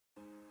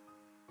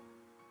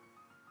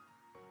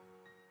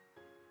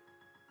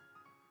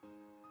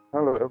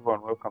Hello,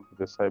 everyone. Welcome to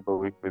the Cyber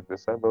Week. With the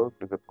Cyber Week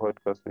is a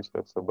podcast which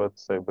talks about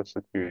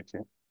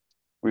cybersecurity.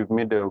 With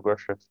me, Dale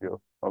Gracious,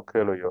 your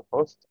Okelo, your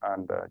host,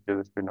 and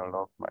Josephine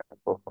Olof, my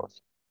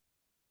co-host.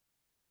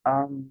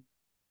 Um,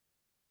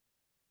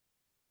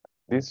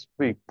 this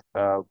week,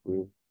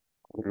 we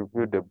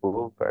reviewed a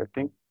book. I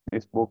think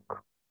this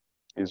book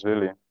is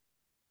really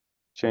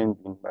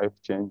changing,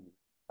 life-changing.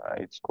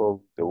 It's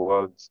called The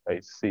Worlds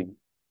I See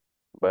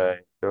by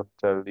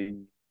Dr.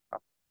 Lee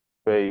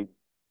Fei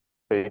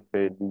Fei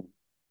Lee.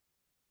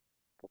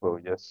 People will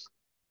just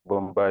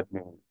bombard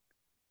me.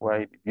 Why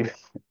did you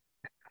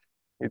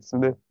It's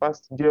the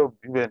first job,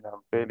 even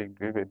I'm failing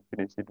to even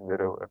finish it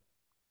very well,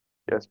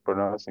 just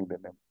pronouncing the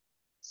name.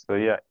 So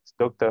yeah, it's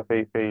Dr.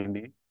 Fei-Fei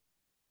Lee.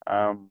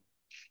 Um,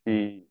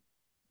 she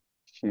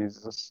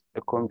she's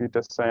a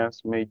computer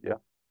science major.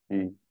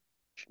 She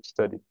she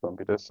studied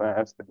computer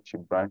science, then she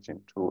branched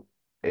into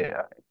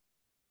AI,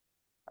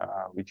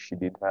 which she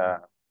did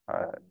her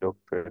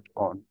doctorate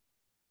on.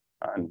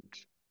 And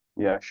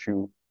yeah,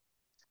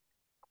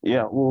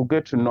 we'll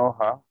get to know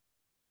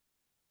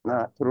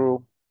her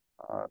through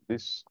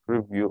this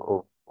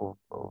review of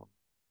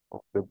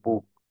the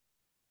book.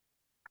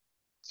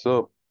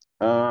 So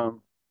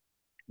um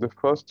the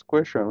first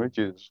question, which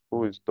is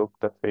who is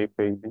Dr.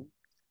 Fei-Fei Li?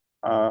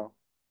 Uh,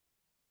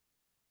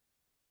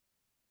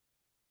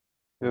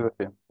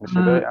 Josephine,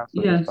 should I answer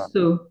this Yeah, one?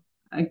 so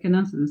I can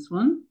answer this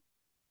one.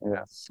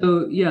 Yeah.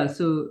 So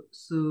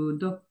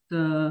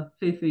Dr.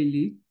 Fei-Fei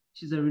Li,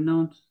 she's a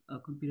renowned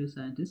computer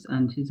scientist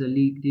and she's a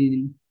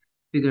leading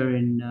figure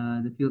in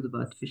the field of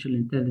artificial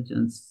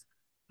intelligence.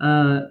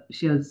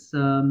 She has,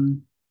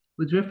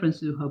 with reference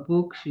to her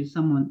book,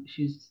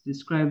 she's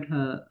described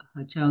her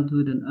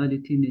childhood and early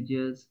teenage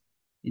years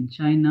in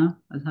China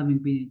as having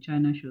been in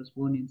China. She was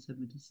born in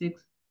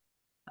 76,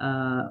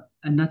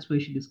 and that's where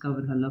she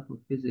discovered her love for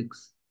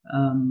physics.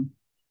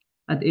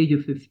 At the age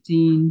of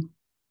 15,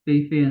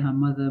 Fei-Fei and her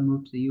mother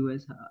moved to the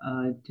US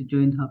to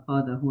join her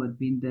father, who had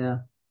been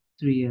there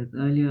 3 years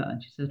earlier,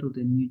 and she settled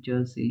in New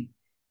Jersey.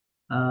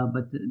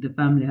 But the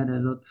family had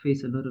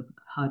faced a lot of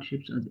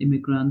hardships as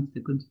immigrants.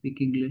 They couldn't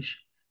speak English,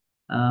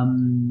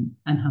 and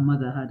her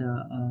mother had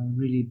a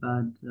really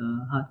bad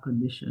heart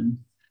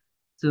condition.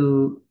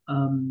 So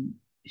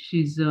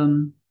she's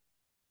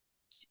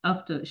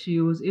after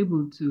she was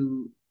able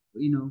to,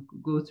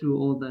 go through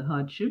all the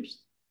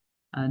hardships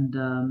and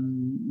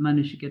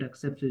managed to get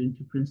accepted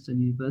into Princeton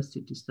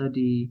University to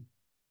study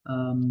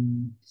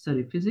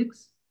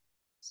physics.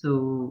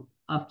 So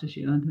after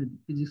she earned her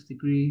physics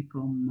degree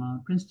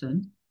from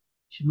Princeton,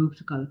 she moved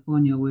to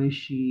California where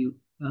she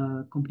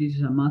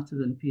completed her master's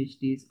and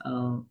PhDs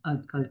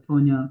at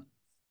California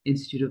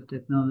Institute of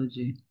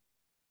Technology.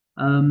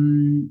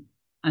 Um,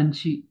 and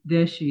she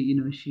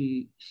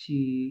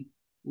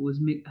was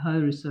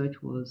her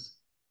research was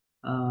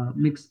a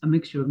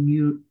mixture of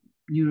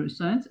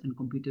neuroscience and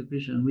computer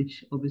vision,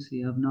 which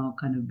obviously have now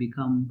kind of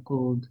become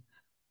called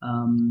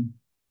um,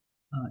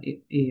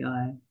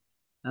 AI.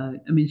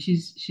 I mean,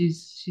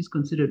 she's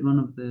considered one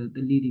of the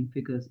leading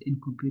figures in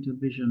computer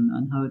vision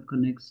and how it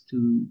connects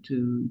to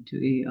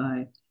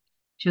AI.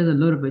 She has a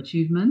lot of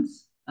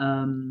achievements.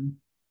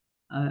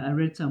 I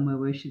read somewhere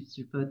where she's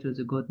referred to as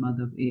a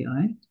godmother of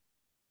AI.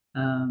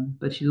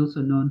 But she's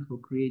also known for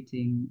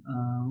creating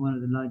one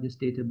of the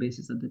largest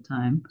databases at the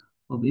time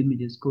of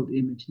images called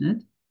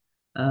ImageNet,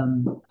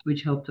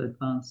 which helped to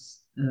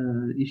advance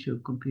the issue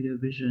of computer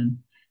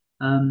vision.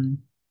 Um,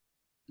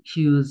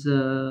 she was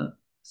a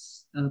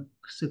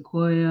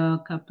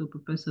Sequoia Capital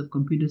Professor of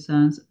Computer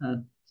Science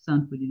at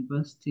Stanford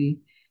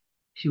University.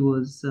 She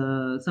was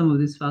some of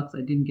these facts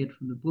I didn't get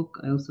from the book.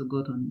 I also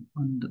got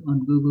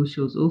on Google.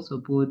 She was also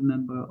a board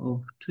member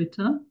of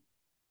Twitter.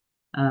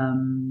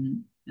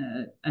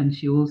 And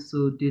she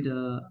also did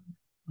a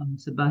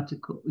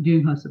sabbatical.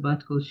 During her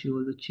sabbatical, she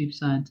was a chief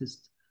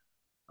scientist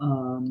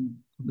of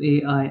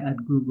AI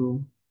at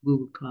Google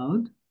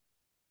Cloud.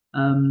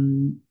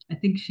 I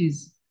think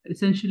she's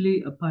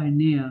essentially a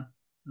pioneer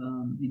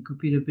in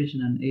computer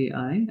vision and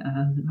AI.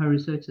 Her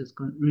research has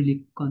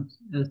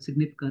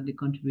significantly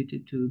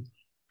contributed to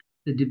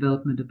the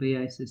development of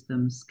AI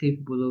systems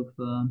capable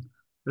of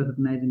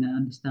recognizing and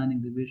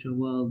understanding the visual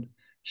world.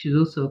 She's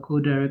also a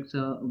co-director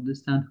of the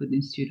Stanford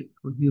Institute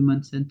for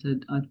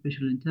Human-Centered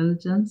Artificial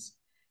Intelligence.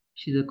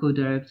 She's a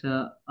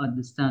co-director at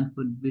the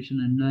Stanford Vision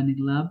and Learning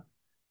Lab.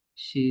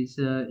 She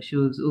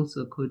was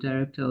also a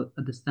co-director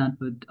at the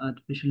Stanford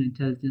Artificial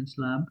Intelligence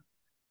Lab.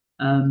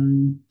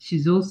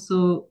 She's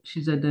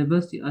a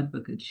diversity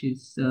advocate.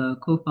 She's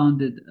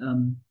co-founded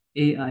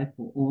AI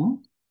for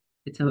All.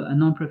 It's a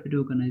non-profit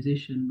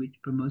organization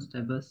which promotes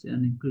diversity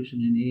and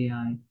inclusion in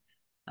AI,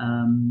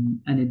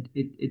 and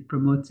it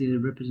promotes the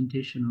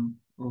representation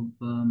of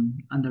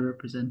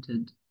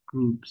underrepresented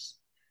groups.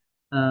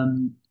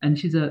 And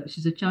she's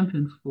a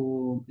champion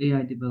for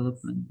AI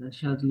development.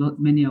 She has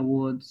many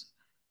awards.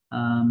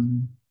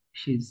 Um,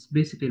 she's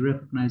basically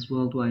recognized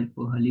worldwide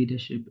for her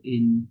leadership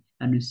in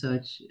and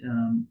research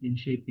in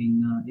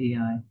shaping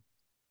AI.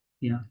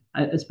 Yeah,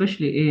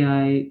 especially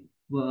AI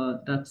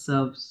that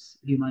serves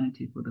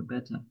humanity for the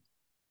better.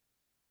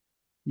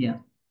 Yeah.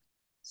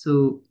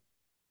 So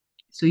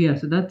so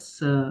that's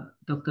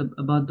Dr.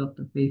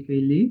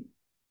 Fei-Fei Li.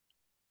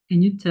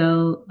 Can you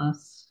tell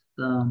us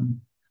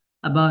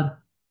about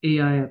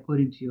AI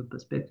according to your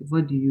perspective?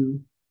 What do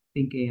you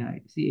think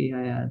see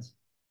AI as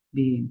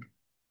being?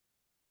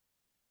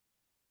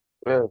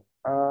 Well,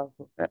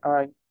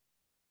 I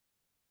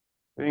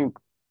think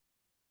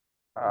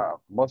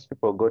most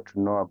people got to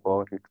know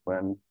about it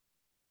when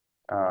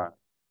uh,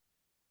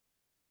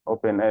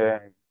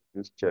 OpenAI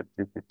used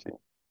ChatGPT,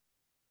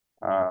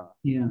 uh,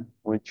 Yeah,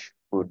 which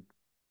could,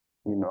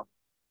 you know,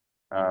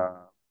 uh,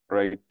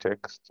 write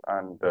text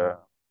and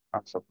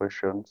answer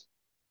questions.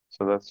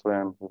 So that's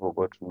when people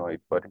got to know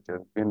it, but it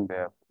has been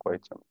there for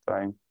quite some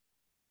time.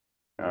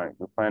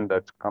 You find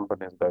that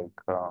companies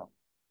like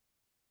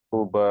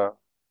Uber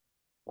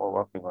were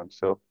working on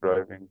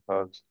self-driving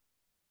cars.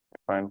 You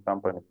find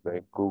companies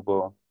like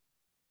Google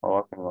are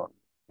working on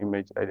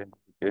image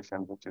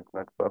identification, which is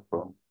not far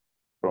from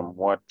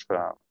what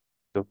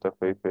Dr.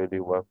 Fei-Fei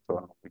worked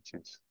on, which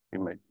is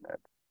ImageNet,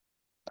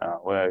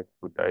 where it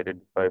could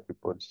identify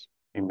people's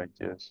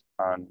images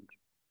and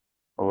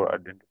or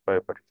identify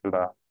a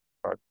particular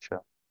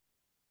structure.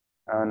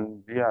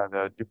 And yeah,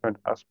 there are different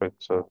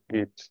aspects of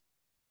it,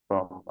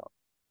 from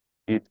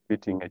it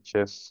beating a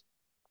chess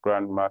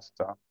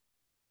grandmaster.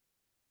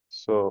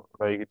 So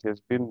like it has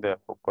been there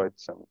for quite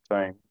some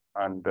time,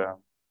 and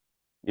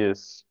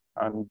yes,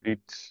 and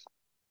it's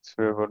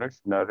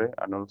revolutionary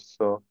and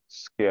also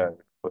scary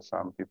for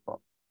some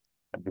people,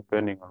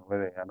 depending on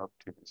whether you're an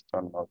optimist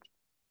or not.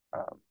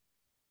 Um,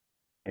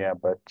 yeah,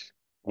 but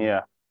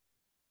yeah,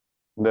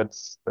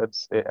 that's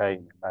AI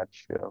in a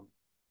nutshell.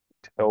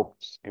 It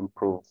helps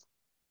improve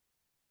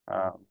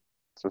um,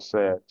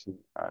 society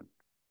and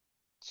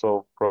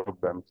solve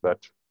problems that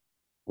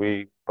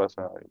we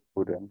personally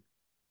couldn't.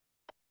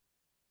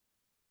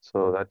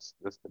 So that's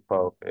the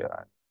power of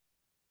AI.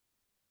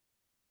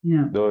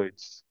 yeah, Though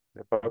it's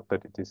the fact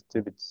that it is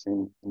still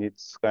in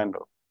its kind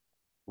of,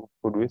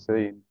 could we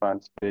say,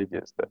 infant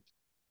stages, that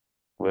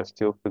we're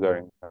still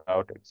figuring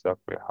out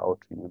exactly how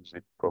to use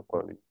it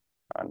properly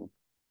and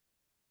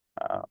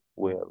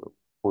where we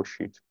push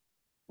it,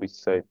 which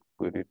side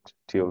will it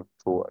tilt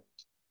towards.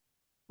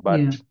 yeah,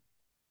 But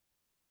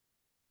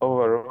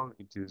overall,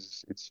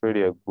 it's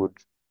really a good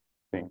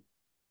thing.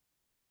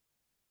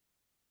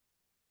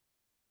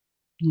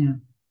 yeah.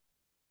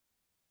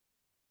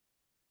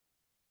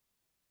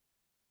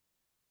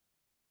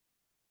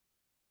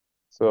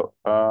 So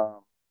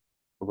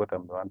forgot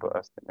I'm going to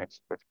ask the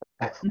next question.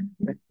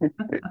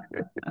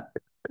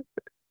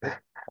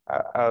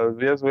 I was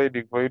just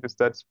waiting for you to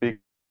start speaking,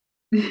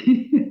 Do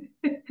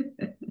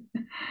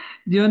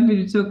you want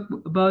me to talk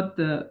about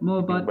more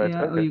about but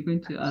AI, or okay. you're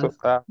going to So ask?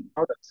 how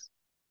does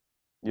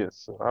yes,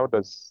 so how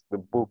does the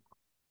book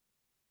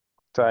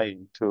tie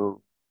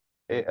into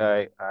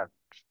AI and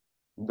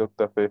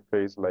Dr.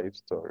 Fei-Fei's life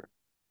story?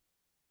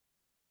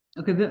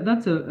 Okay,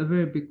 that's a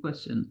very big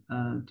question,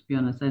 to be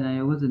honest, and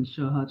I wasn't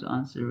sure how to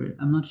answer it.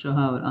 I'm not sure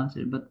how I would answer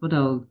it, but what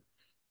I'll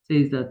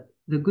say is that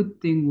the good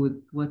thing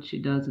with what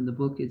she does in the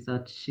book is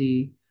that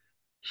she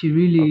Okay,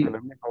 really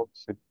let me help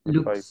simplify it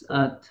looks for you.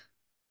 at,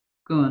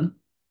 go on.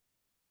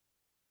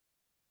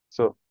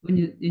 So When I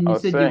you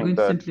was said you're saying going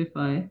to that,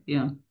 simplify,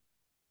 yeah.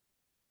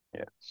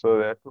 yeah, so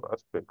there are two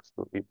aspects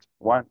to it.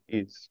 One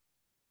is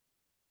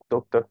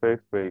Dr.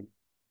 Fei-Fei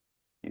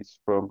is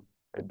from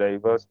a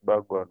diverse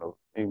background of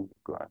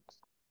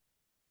immigrants.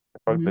 The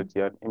fact Hmm. that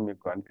you're an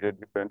immigrant in a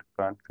different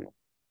country,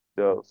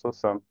 there are also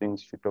some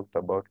things she talked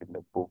about in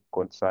the book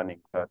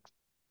concerning that.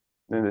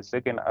 Then the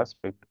second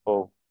aspect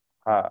of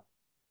her,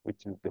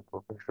 which is the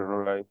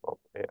professional life of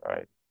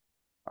AI,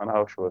 and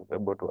how she was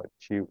able to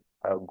achieve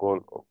her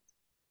goal of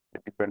the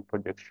different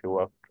projects she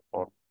worked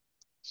on.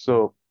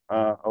 So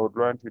I would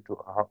want you to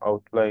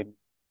outline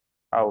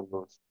how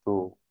those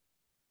two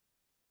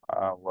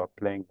were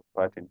playing a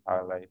part in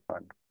her life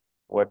and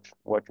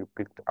what you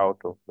picked out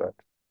of that.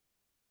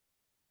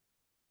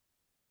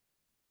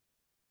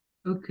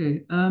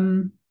 Okay.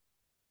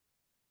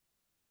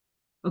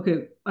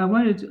 Okay. I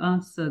wanted to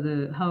answer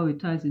the how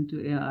it ties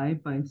into AI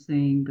by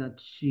saying that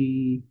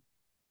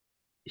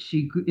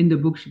in the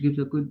book she gives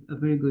a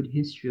very good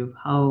history of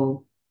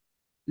how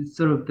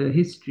sort of the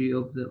history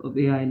of the of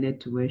AI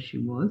led to where she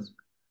was.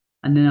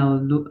 And then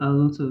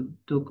I'll also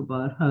talk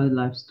about her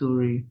life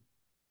story,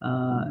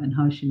 Mm. and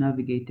how she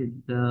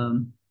navigated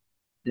the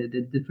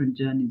different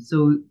journeys.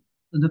 So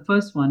the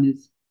first one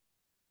is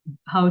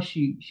how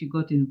she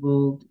got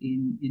involved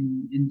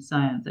in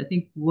science. I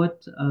think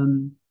what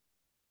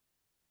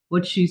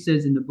she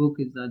says in the book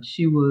is that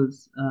she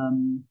was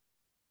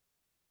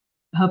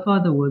her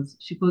father was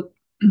she called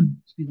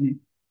excuse me,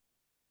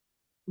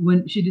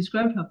 when she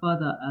described her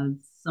father as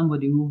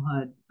somebody who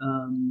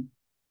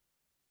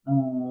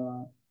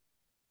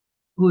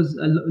was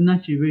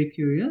naturally very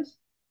curious,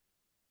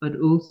 but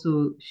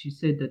also she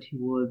said that he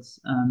was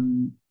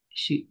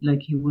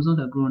he was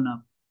not a grown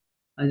up.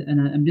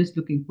 I'm just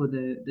looking for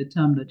the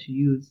term that she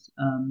used,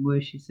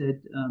 where she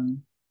said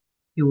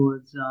he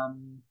was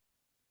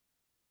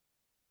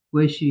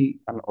where she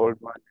An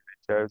old man.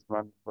 Child's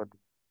man body.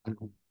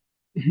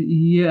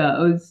 Yeah,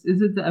 oh, is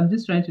it? I'm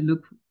just trying to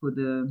look for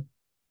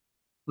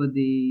for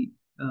the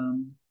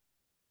um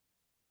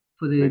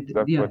The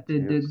exact yeah, word to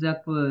the use.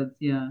 exact words.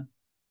 Yeah.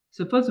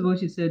 So first of all,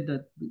 she said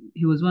that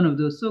he was one of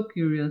those so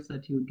curious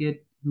that he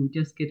would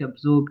just get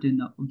absorbed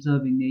in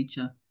observing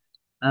nature.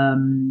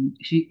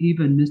 She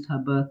even missed her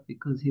birth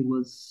because he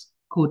was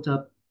caught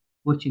up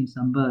watching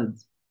some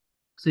birds.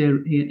 So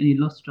and he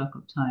lost track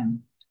of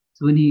time.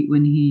 So when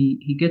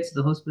he gets to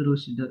the hospital,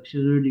 she'd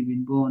already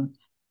been born,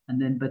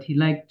 and then but he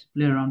liked to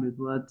play around with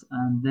words,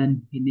 and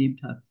then he named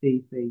her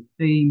Fei-Fei.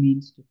 Fei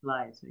means to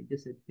fly, so he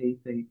just said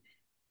Fei-Fei,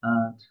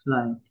 to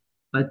fly.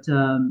 But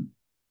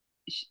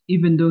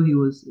even though he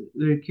was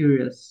very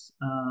curious,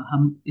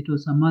 it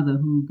was her mother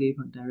who gave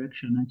her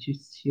direction, and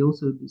she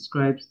also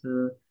describes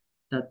the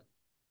that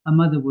her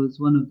mother was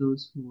one of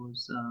those who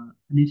was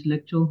an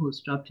intellectual who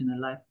was trapped in a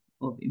life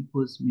of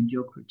imposed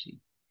mediocrity.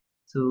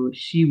 So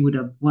she would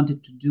have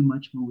wanted to do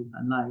much more with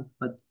her life,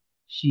 but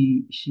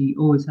she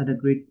always had a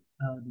great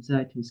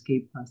desire to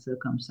escape her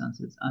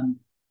circumstances, and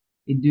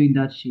in doing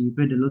that, she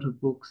read a lot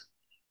of books,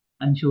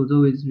 and she was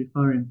always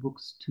referring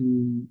books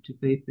to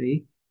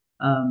Fei-Fei.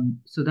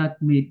 So that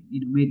made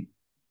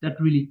that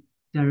really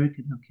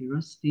directed her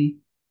curiosity.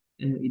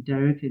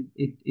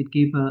 It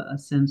gave her a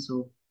sense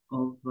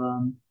of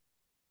um,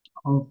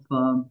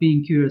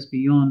 being curious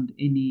beyond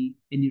any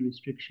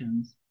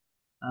restrictions.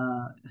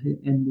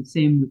 And the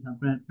same with her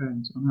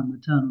grandparents on her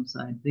maternal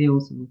side. They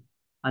also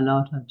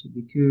allowed her to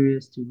be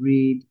curious, to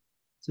read.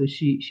 So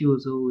she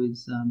was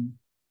always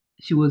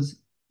she was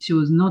she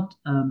was not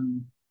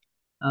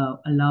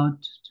allowed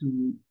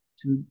to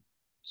to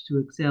to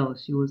excel.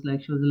 She was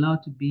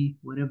allowed to be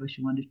whatever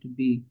she wanted to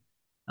be.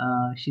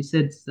 She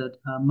said that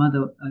her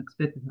mother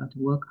expected her to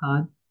work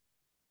hard,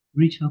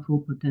 reach her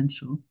full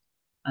potential,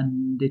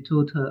 and they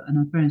taught her, and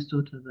her parents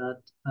taught her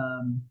that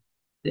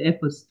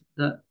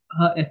that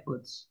her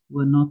efforts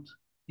were not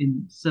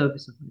in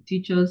service of her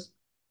teachers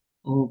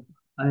or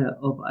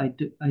of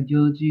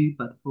ideology,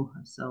 but for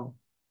herself.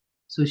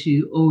 So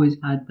she always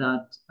had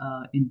that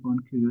inborn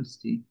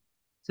curiosity.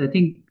 So I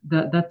think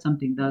that that's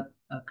something that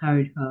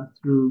carried her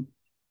through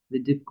the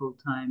difficult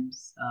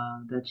times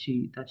that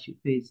she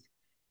faced.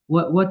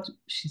 What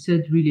she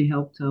said really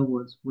helped her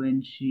was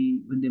when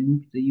they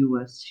moved to the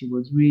U.S. She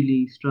was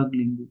really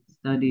struggling with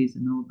studies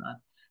and all that.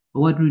 But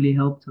what really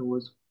helped her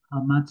was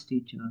her maths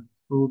teacher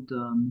called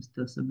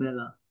Mr.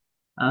 Sabella.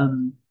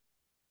 Um,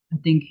 I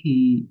think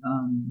he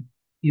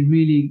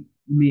really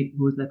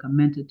was like a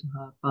mentor to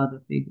her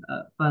father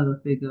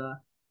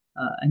figure,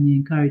 and he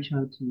encouraged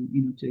her to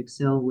to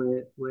excel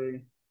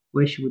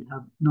where she would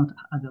have not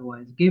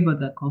otherwise. Gave her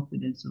that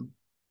confidence of,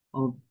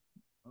 of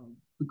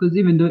because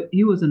even though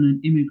he wasn't an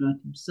immigrant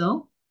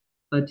himself,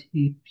 but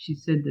she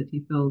said that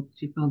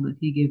she felt that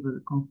he gave her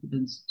the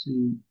confidence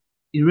to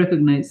he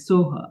recognized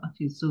saw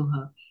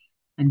her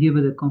and gave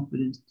her the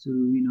confidence to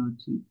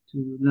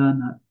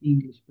learn her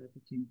English better,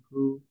 to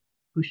improve,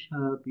 push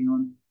her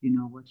beyond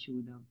what she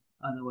would have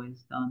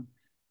otherwise done.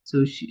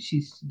 So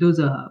she's those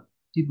are her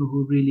people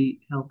who really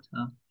helped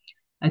her.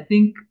 I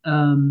think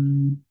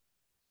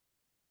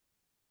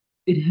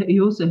he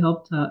also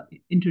helped her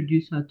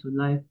introduce her to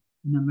life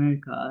in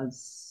America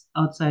as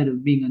outside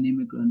of being an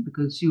immigrant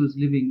because they were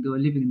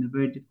living in a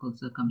very difficult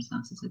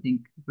circumstances. I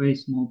think a very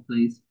small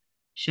place,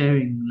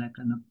 sharing like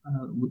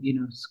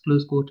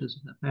close quarters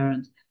with her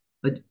parents.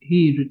 But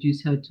he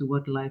introduced her to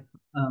what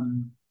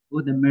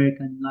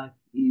American life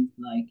is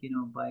like,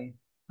 by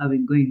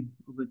going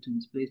over to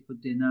his place for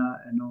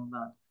dinner and all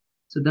that.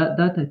 So that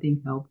I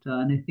think helped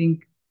her, and I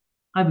think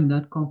having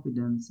that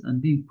confidence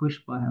and being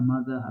pushed by her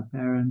mother, her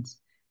parents,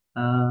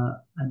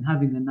 and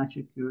having a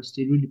natural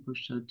curiosity really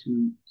pushed her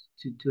to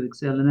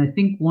excel. And I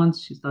think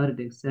once she started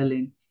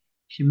excelling,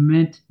 she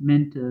met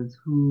mentors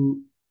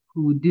who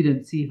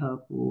didn't see her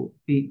for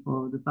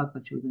the fact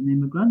that she was an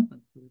immigrant, but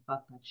for the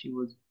fact that she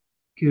was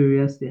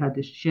curious. They had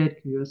this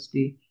shared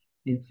curiosity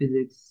in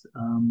physics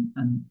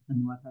and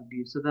what have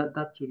you. So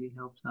that really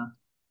helped her.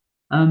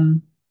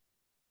 Um,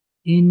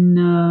 in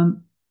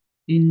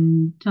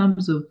in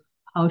terms of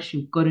how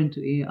she got into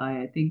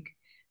AI, I think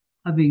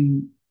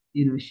having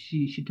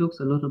she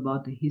talks a lot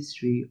about the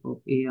history of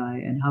AI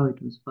and how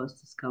it was first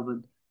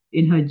discovered.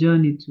 In her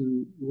journey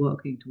to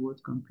working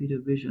towards computer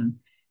vision,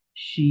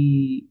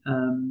 she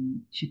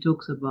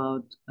talks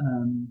about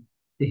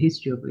the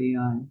history of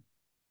AI,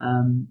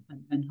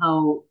 and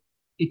how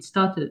it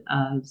started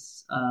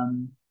as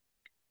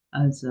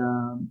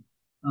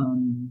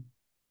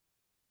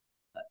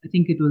I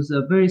think it was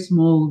a very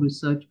small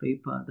research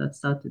paper that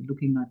started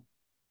looking at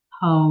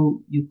how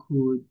you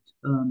could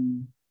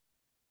um,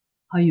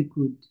 how you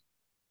could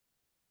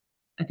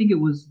I think it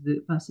was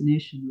the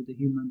fascination with the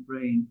human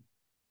brain.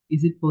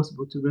 Is it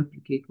possible to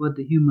replicate what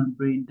the human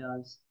brain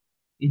does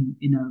in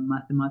a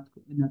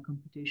mathematical, in a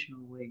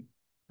computational way?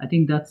 I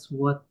think that's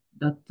what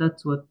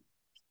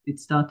it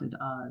started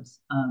as.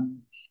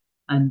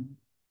 And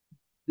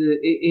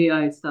the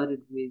AI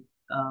started with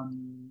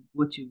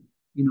what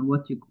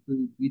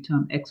you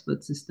term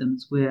expert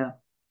systems, where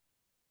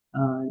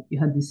You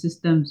had the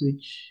systems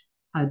which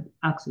had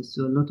access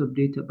to a lot of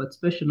data, but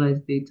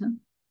specialized data,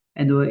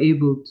 and were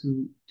able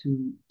to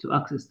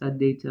access that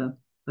data,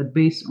 but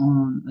based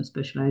on a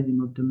specializing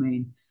of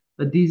domain.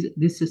 But these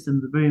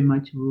systems are very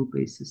much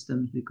rule-based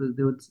systems because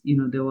they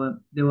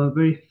were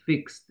very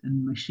fixed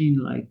and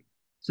machine-like.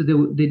 So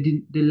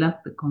they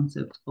lacked the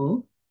concept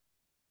of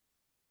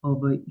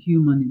a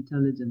human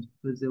intelligence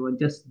because they were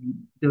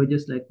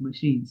just like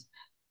machines.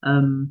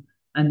 Um,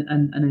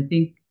 and I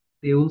think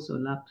they also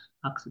lacked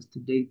access to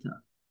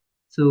data.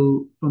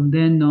 So from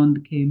then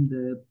on came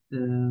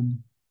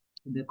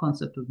the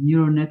concept of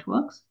neural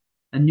networks,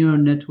 and neural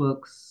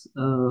networks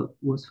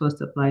was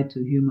first applied to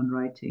human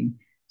writing.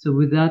 So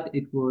with that,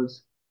 it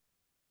was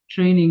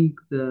training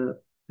the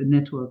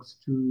networks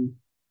to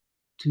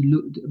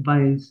look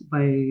by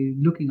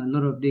looking a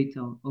lot of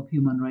data of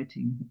human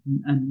writing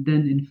and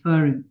then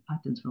inferring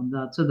patterns from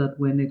that, so that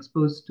when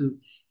exposed to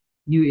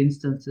new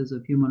instances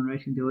of human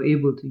writing, they were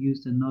able to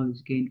use the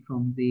knowledge gained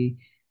from the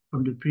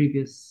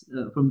previous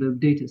from the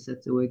data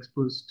sets they were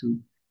exposed to,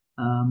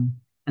 um,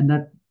 and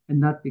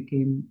that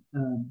became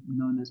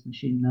known as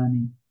machine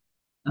learning.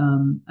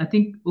 I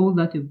think all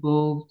that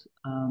evolved,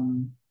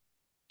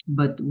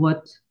 but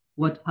what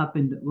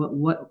happened?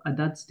 What at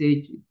that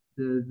stage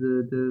the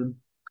the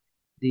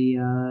the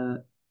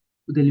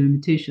the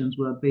limitations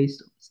were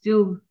based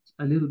still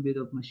a little bit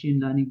of machine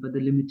learning, but the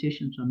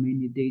limitations are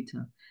mainly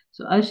data.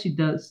 So as she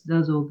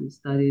does all these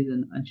studies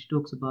and she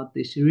talks about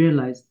this, she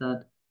realized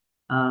that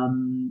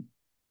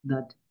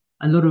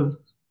a lot of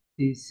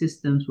these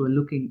systems were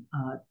looking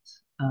at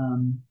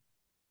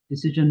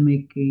decision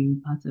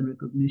making, pattern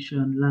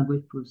recognition,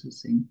 language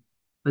processing,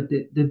 but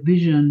the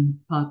vision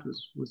part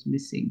was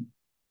missing.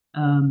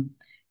 Um,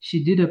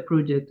 she did a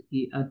project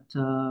at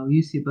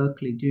UC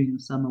Berkeley during the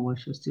summer while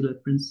she was still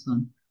at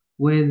Princeton,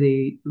 where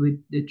they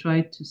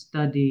tried to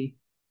study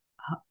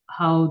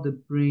how the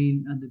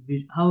brain and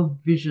how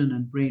vision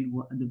and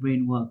the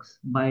brain works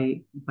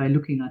by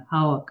looking at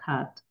how a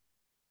cat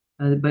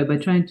by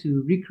trying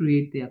to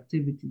recreate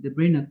the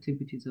brain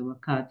activities of a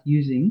cat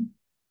using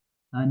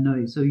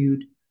noise. So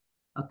you'd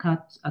a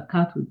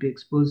cat would be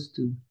exposed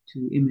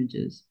to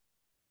images.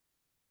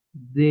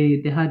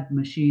 They had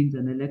machines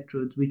and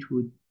electrodes which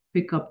would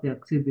pick up the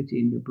activity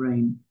in the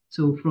brain.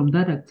 So from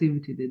that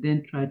activity, they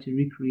then tried to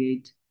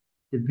recreate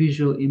the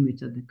visual image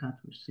that the cat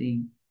was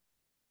seeing.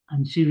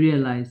 And she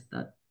realized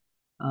that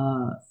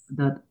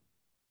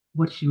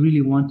what she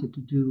really wanted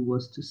to do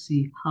was to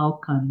see how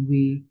can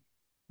we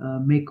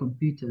make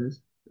computer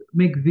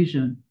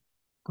vision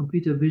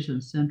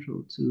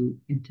central to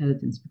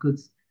intelligence,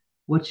 because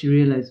what she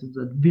realized was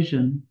that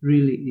vision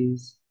really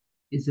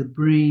is a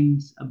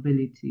brain's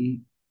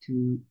ability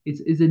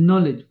is a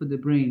knowledge for the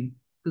brain.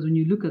 Because when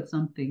you look at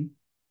something,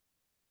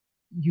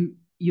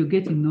 you're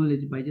getting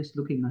knowledge by just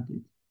looking at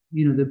it.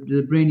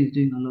 The brain is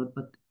doing a lot,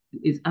 but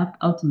it's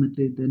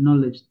ultimately the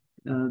knowledge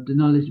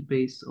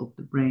base of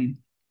the brain.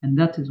 And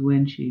that is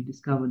when she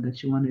discovered that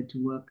she wanted to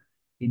work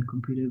in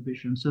computer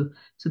vision. So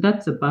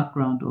that's the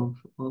background of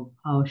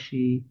how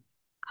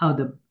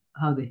the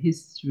how the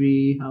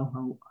history,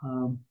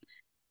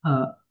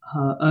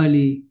 her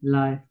early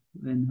life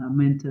and her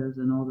mentors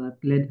and all that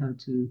led her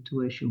to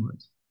where she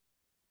was.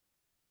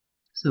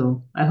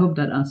 So I hope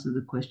that answers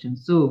the question.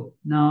 So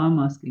now I'm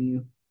asking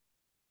you.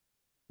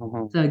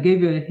 Mhm. So I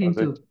gave you a hint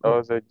I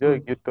was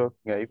enjoying you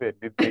talking. I even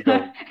didn't think I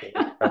was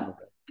coming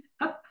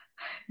up.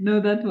 no,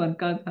 that one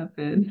can't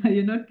happen.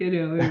 You're not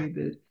getting away with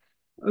it.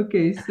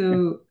 Okay,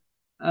 so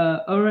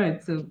all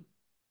right, so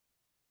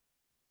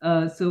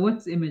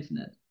what's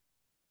ImageNet?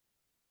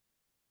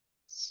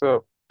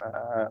 So,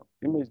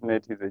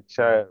 ImageNet is a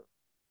child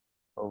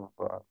of,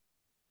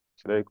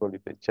 should I call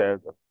it a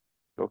child of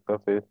Dr.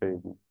 Fei-Fei.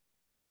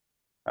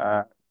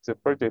 It's a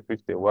project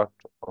which they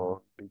worked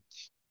on,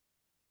 which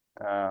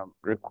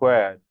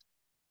required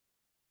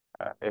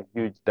a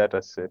huge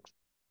data set,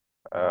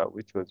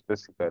 which was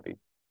basically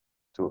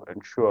to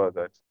ensure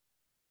that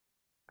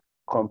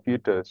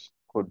computers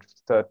could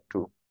start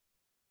to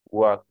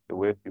work the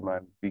way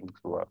human beings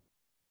work,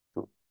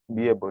 to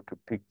be able to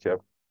picture.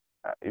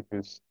 If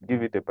you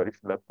give it a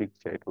particular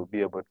picture, it will be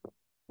able to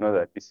know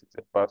that this is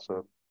a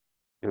person.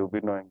 It will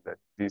be knowing that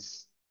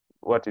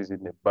what is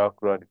in the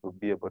background, it will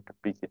be able to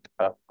pick it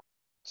up.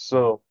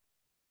 So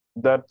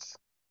that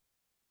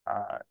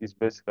is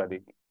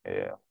basically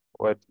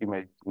what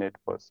ImageNet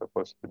was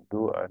supposed to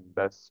do, and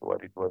that's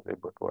what it was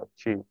able to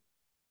achieve.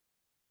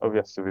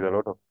 Obviously, with a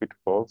lot of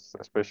pitfalls,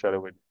 especially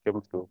when it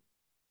came to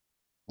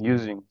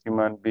using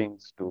human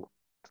beings to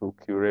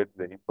curate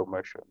the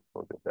information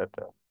for the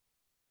data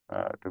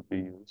to be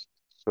used.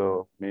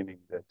 So meaning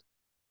that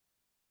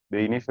the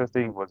initial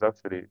thing was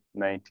actually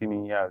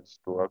 19 years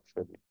to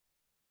actually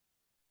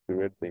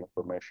curate the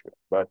information,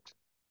 but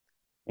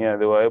yeah,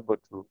 they were able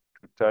to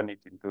turn it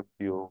into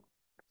few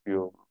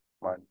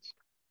months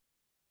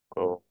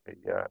or a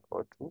year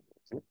or two.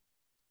 Is it?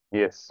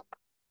 Yes.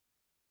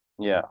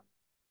 Yeah.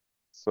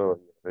 So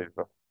yeah, there you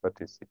go. That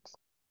is it.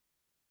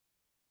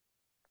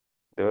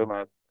 The way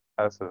my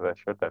answers are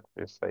short and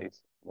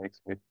precise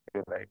makes me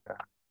feel like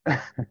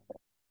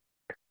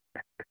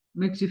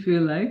Makes you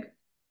feel like?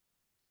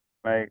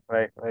 Like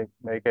I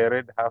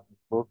read half the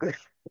book.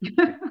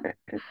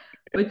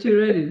 But you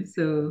read it,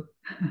 so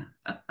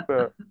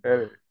So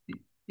anyway,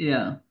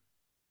 yeah.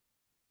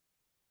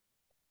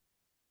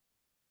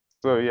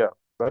 so yeah,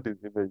 that is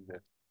image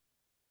net.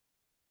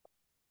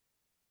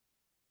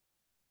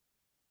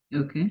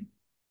 Okay.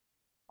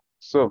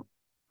 So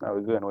I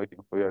was even waiting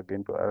for you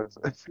again to ask.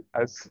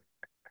 Ask.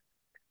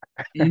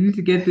 You need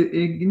to get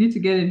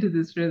into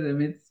this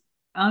rhythm. It's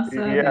answer,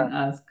 then Yeah,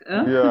 ask.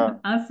 yeah,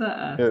 Answer,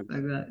 ask, yes,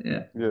 like that.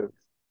 Yeah. yes.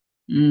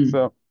 Mm.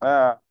 So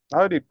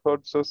how did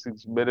crowdsourcing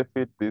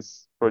benefit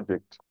this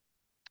project?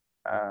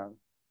 Um,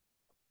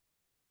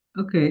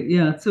 Okay,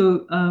 yeah.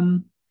 So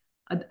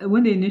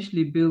when they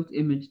initially built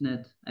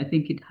ImageNet, I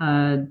think it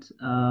had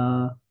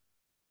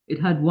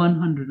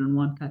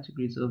 101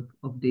 categories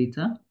of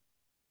data,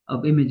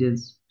 of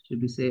images,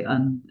 should we say,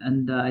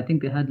 and I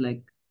think they had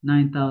like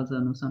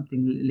 9,000 or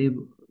something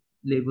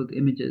labeled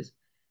images.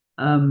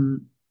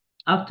 Um,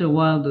 After a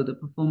while, though, the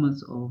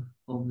performance of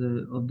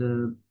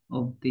the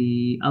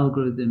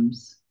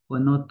algorithms were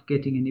not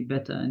getting any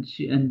better,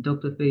 and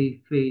Dr.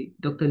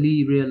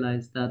 Lee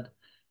realized that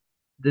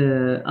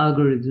the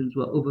algorithms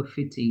were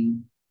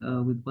overfitting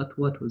with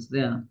what was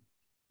there,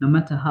 no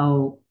matter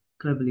how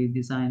cleverly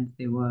designed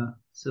they were.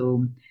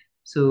 So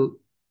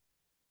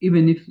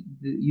even if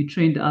you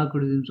trained the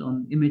algorithms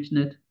on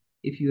ImageNet,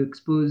 if you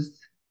exposed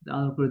the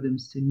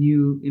algorithms to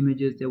new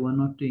images, they were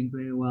not doing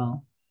very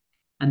well,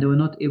 and they were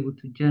not able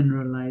to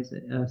generalize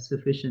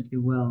sufficiently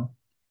well.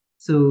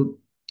 So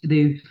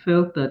they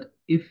felt that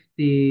if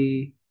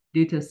the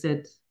data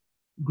set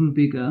grew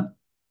bigger,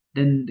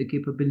 then the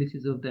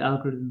capabilities of the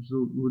algorithms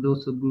would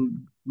also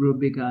grow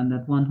bigger, and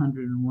that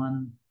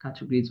 101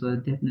 categories were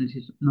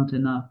definitely not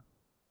enough.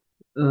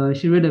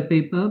 She read a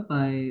paper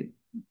by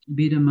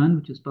Biederman,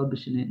 which was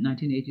published in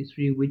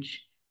 1983,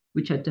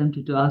 which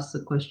attempted to ask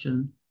the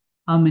question,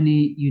 how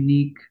many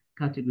unique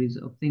categories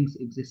of things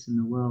exist in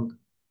the world?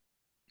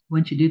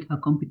 When she did her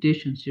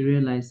computation, she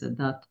realized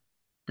that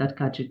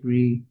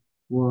category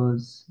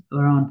was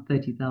around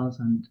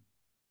 30,000.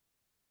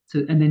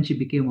 So, and then she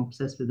became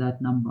obsessed with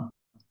that number.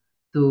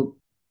 So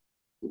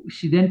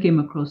she then came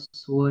across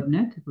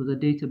WordNet. It was a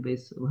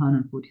database of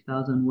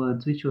 140,000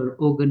 words, which were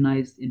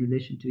organized in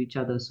relation to each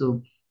other.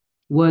 So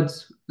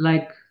words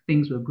like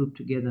things were grouped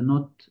together,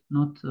 not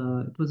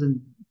it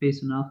wasn't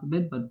based on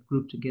alphabet, but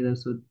grouped together.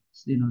 So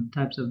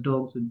types of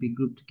dogs would be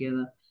grouped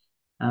together,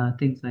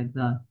 things like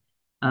that.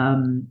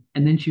 And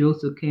then she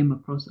also came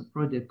across a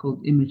project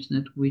called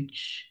ImageNet,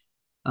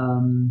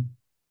 um,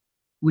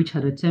 which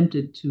had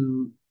attempted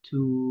to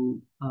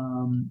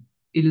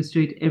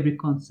illustrate every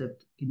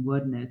concept in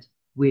WordNet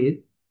with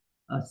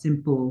a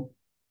simple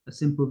a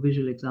simple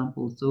visual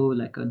example, so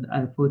like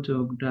a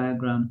photo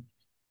diagram.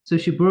 So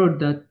she borrowed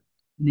that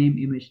name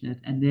ImageNet,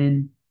 and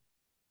then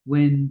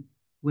when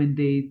when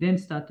they then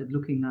started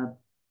looking at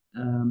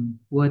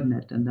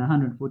WordNet and the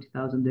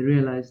 140,000, they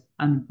realized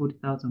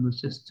 140,000 was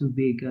just too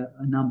big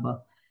a number.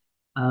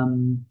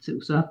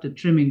 So after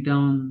trimming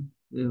down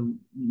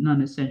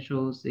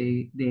non-essentials,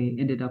 they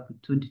ended up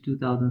with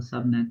 22,000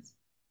 subnets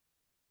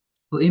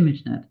for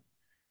ImageNet.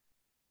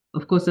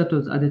 Of course, that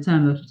was at the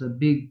time that was a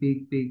big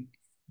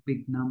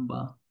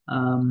number.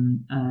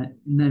 And I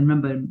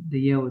remember the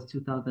year was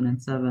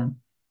 2007.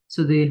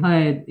 So they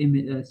hired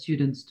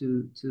students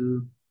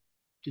to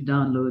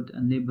download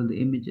and label the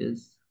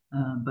images.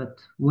 But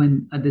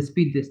when at the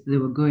speed they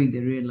were going, they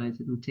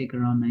realized it would take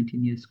around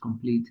 19 years to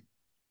complete.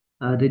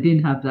 They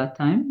didn't have that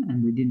time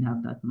and they didn't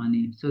have that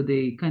money. So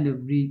they kind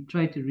of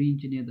tried to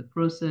re-engineer the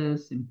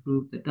process,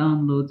 improve the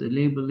downloads, the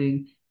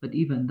labeling, but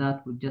even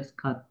that would just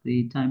cut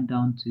the time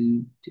down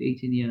to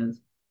 18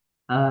 years.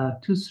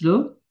 Too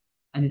slow,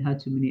 and it had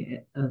too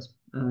many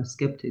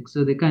skeptics.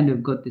 So they kind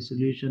of got the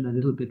solution a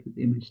little bit with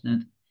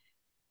ImageNet.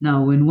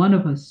 Now, when one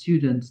of her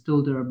students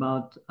told her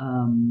about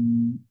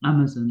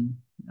Amazon,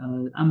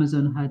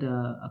 Amazon had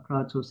a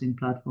crowdsourcing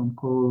platform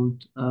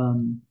called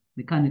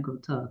Mechanical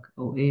Turk,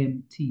 or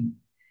AMT,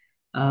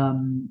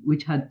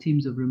 which had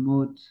teams of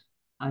remote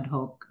ad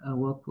hoc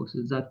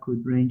workforces that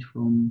could range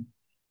from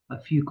a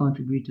few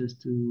contributors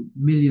to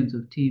millions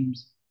of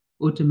teams,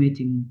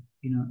 automating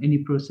any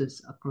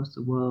process across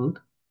the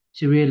world.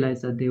 She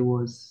realized that there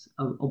was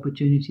an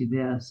opportunity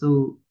there.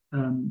 So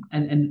and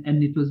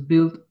it was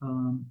built.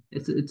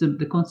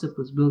 The concept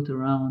was built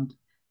around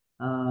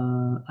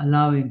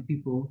allowing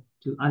people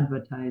to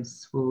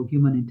advertise for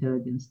human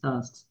intelligence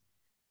tasks.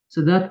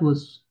 So that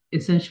was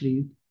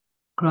essentially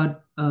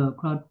crowd how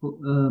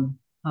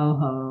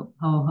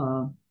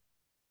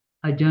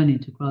her journey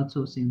to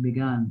crowdsourcing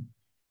began.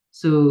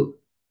 So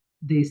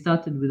they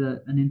started with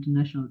an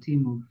international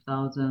team of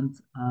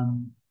thousands,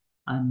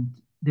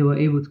 and they were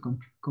able to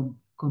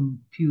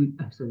compute.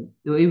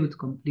 They were able to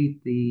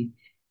complete the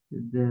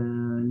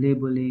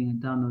labeling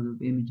and download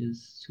of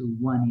images to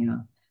 1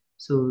 year.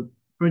 So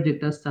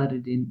project that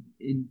started in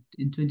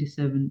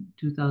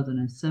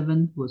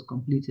 2007 was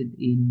completed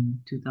in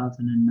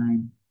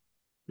 2009.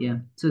 Yeah,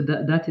 so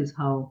that is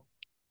how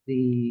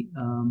the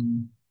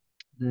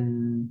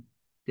the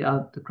the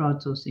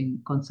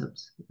crowdsourcing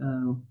concepts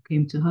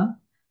came to her,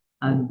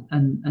 and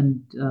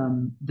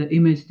the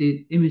image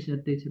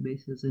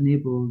databases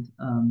enabled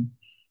um,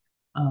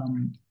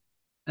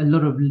 a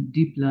lot of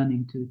deep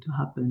learning to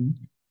happen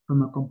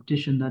from a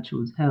competition that she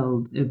was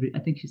held every. I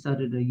think she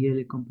started a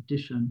yearly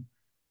competition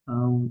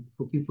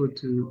for people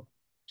to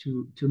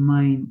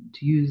mine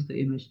to use the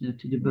ImageNet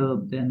to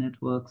develop their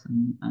networks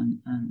and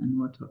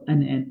what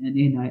and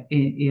AI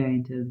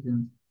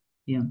intelligence.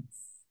 Yeah.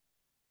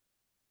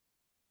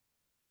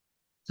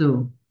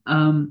 So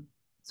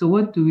so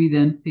what do we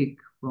then pick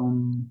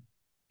from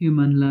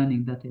human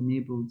learning that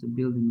enables the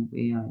building of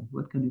AI?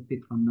 What can we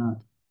pick from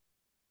that?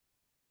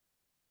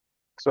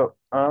 So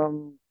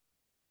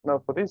now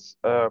for this,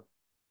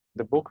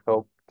 the book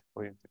helped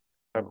with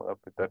coming up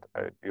with that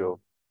idea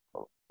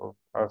of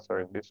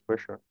answering this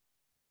question.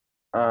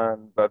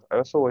 And but I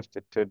also watched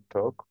a TED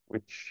talk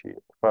which she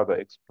further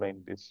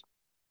explained this.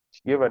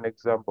 She gave an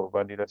example of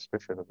an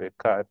illustration of a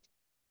cat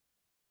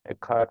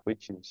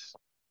which is,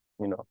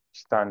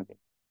 standing.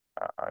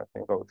 I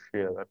think I'll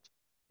share that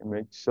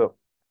image. So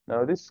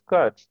now this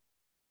cat,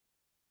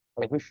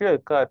 like we share a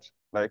cat,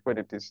 like when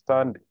it is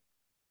standing,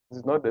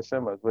 it's not the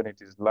same as when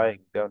it is lying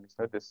down. It's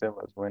not the same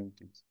as when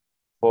it is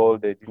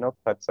folded.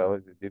 Cats are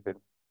always with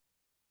different,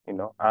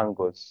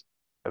 angles.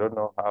 I don't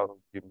know how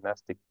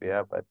gymnastic they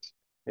are, but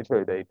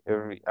literally they're in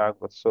every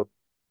angle. So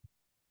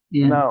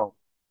Yeah. now,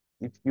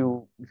 if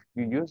you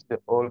use the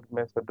old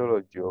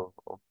methodology of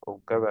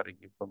gathering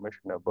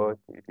information about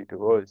it, it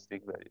will always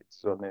think that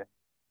it's on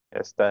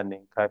a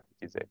standing cat,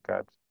 which is a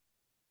cat,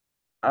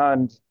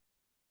 and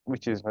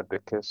which is not the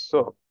case.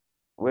 So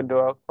when they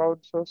were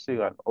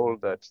crowdsourcing and all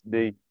that,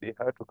 they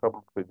had to come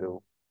up with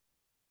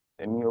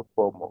a new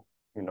form of,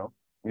 you know,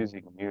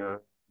 using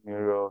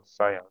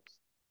neuroscience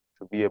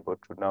to be able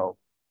to now,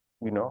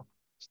 you know,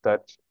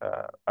 start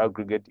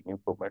aggregating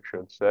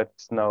information. So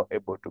that's now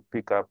able to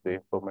pick up the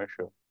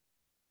information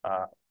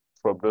uh,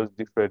 from those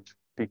different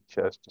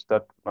pictures to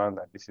start to learn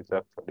that this is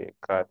actually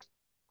a cat,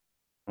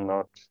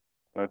 not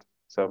not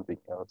something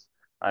else.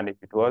 And if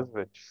it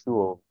wasn't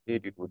sure of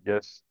it, it would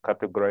just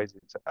categorize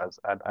it as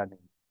an animal.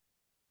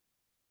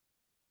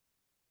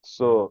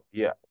 So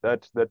yeah,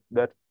 that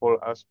whole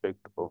aspect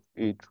of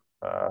it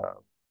uh,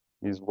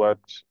 is what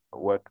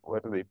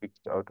they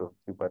picked out of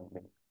human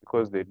beings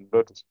because they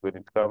noticed when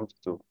it comes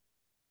to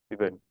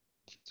even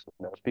kids when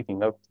they're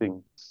picking up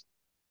things,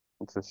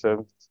 it's the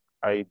same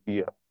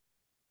idea.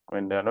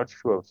 When they're not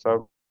sure of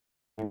something,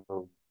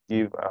 they'll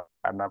give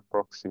an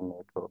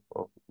approximate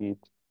of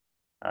it.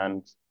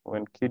 And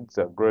when kids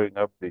are growing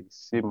up, they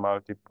see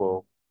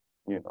multiple,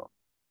 you know,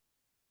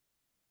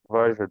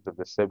 versions of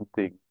the same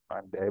thing,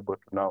 and they're able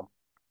to now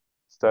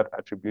start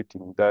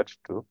attributing that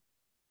to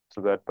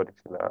that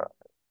particular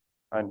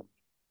animal.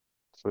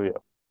 So yeah,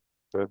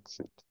 that's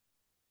it.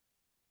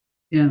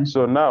 Yeah.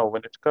 So now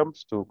when it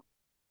comes to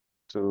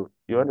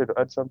you wanted to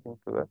add something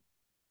to that?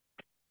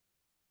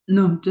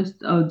 No,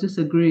 just I was just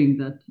agreeing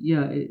that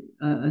yeah,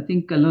 I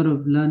think a lot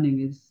of learning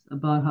is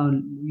about how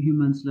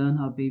humans learn,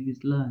 how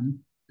babies learn.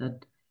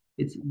 That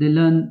it's they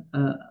learn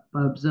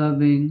by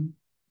observing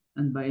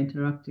and by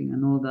interacting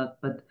and all that,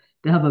 but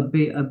they have a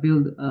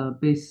build a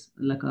base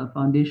like a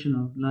foundation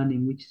of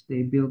learning which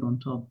they build on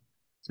top.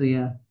 So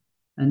yeah,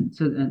 and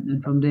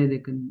from there they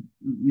can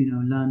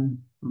learn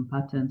from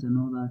patterns and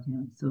all that.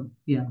 Yeah. So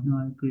yeah, no,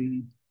 I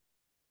agree.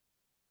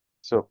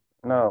 So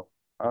now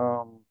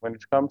when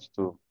it comes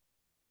to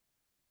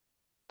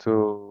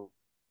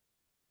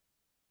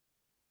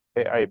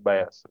AI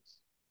biases,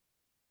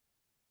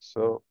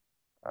 so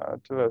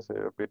tell us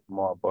a bit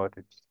more about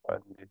it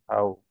and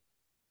how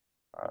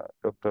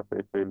Dr.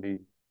 Fei-Fei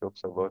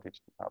talks about it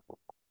in her book.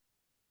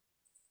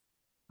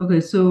 Okay,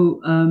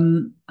 so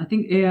I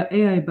think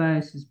AI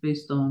bias is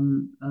based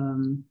on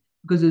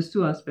because there's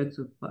two aspects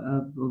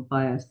of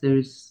bias. There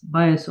is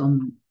bias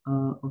on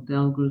of the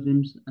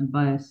algorithms and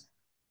bias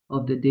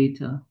of the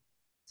data.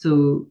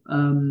 So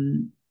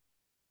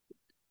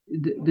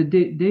the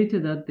data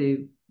that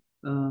they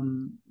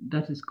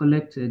that is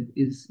collected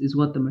is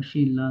what the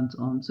machine learns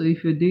on. So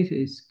if your data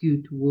is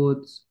skewed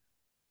towards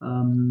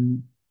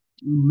um,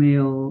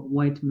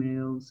 white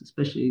males,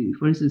 especially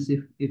for instance,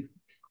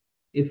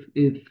 if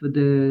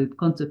the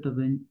concept of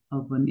an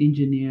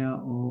engineer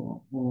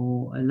or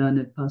a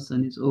learned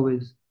person is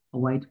always a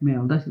white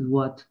male, that is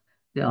what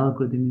the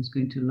algorithm is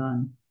going to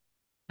learn.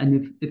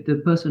 And if the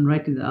person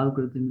writing the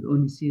algorithm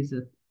only sees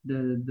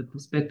the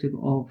perspective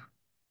of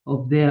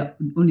their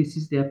only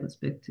sees their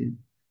perspective,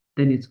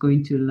 then it's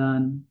going to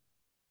learn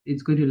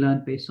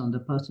based on the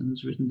person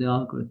who's written the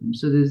algorithm.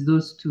 So there's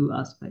those two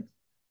aspects.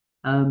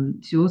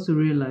 She also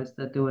realized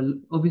that there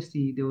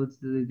was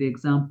the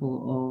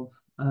example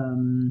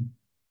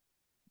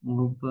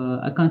of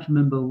I can't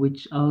remember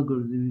which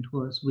algorithm it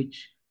was,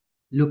 which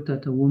looked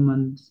at a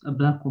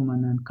black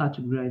woman and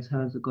categorized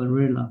her as a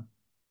gorilla.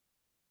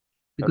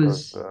 That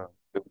was Because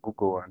the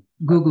Google one at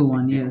the Google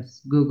one, beginning.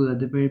 yes, Google at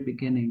the very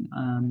beginning.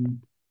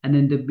 And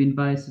then there've been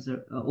biases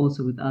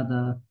also with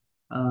other.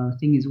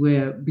 thing is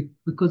where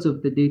because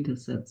of the data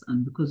sets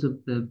and because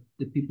of the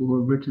people who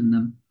have written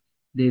them,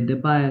 the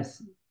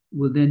bias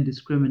will then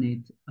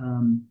discriminate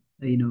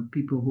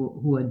people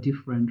who are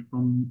different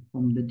from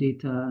the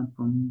data and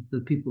from the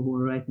people who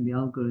are writing the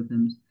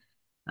algorithms.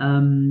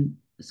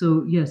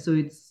 So yeah, so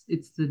it's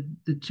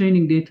the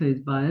training data is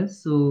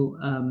biased. So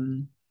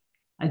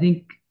I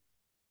think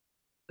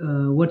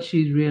what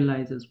she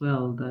realized as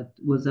well that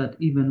was that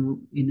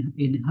even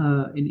in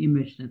her in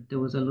image that there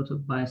was a lot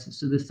of biases.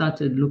 So they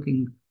started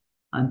looking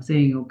and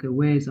saying, okay,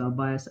 where is our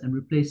bias, and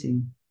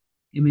replacing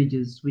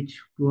images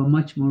which were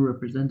much more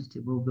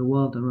representative of the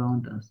world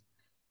around us.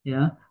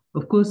 Yeah,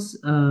 of course,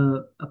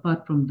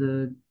 apart from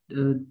the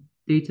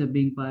data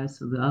being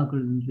biased or the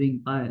algorithms being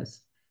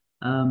biased,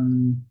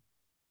 um,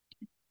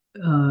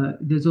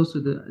 there's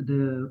also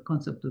the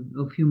concept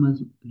of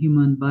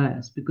human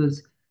bias,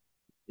 because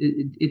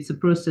it's a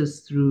process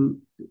through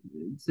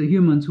it's the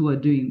humans who are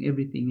doing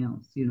everything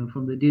else,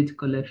 from the data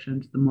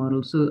collection to the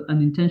model. So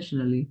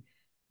unintentionally,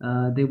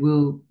 they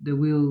will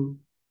do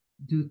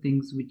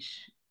things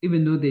which,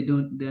 even though they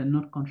are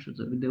not conscious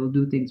of it, they will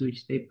do things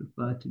which they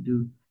prefer to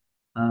do.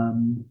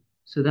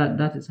 So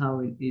that is how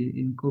it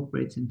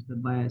incorporates into the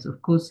bias.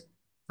 Of course,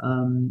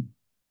 um,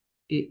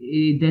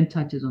 it then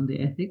touches on the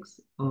ethics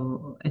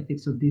or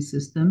ethics of these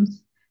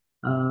systems,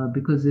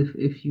 because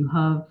if you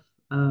have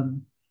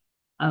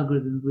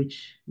algorithms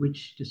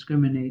which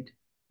discriminate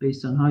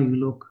based on how you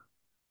look,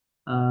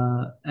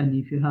 and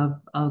if you have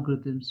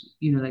algorithms,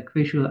 like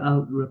facial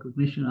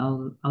recognition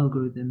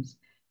algorithms,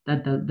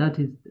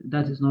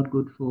 that is not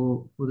good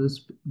for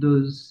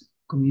those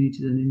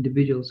communities and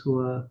individuals who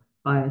are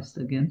biased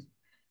against.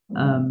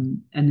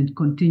 And it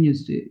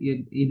continues to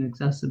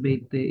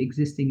exacerbate the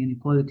existing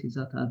inequalities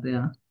that are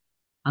there.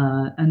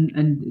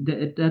 And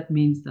that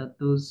means that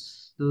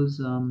those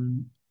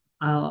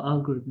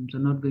algorithms are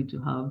not going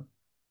to have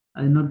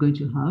are not going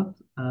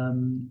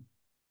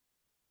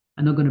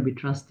to be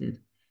trusted.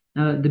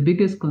 Now, the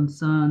biggest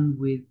concern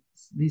with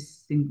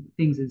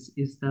things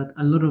is that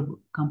a lot of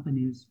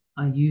companies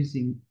are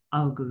using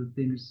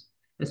algorithms,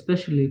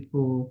 especially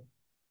for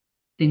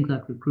things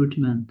like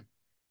recruitment.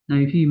 Now,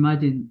 if you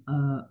imagine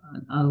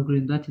an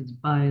algorithm that is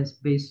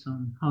biased based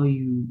on how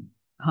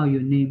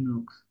your name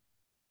looks,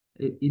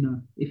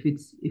 if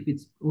it's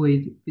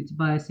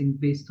biasing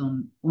based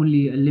on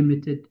only a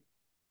limited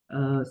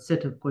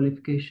set of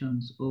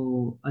qualifications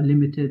or a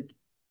limited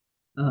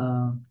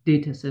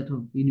data set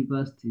of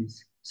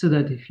universities, so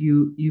that if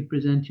you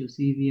present your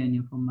CV and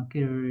you're from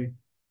Makerere,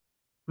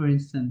 for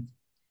instance,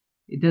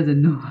 it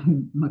doesn't know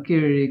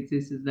Makerere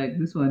exists. It's like,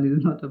 this one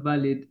is not a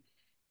valid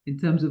in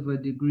terms of a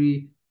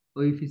degree.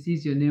 Or if he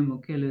sees your name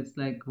Okelo, it's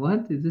like,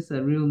 what is this,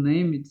 a real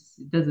name? It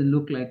doesn't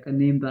look like a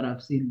name that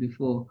I've seen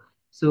before.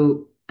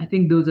 So I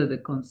think those are the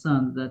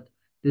concerns, that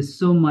there's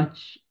so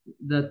much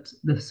that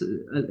the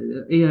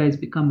AI has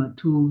become a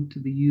tool to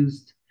be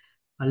used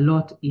a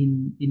lot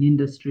in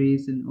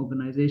industries and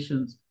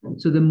organizations.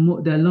 So there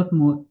are a lot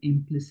more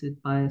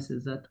implicit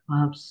biases that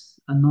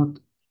perhaps are not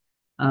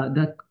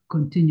that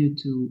continue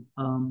to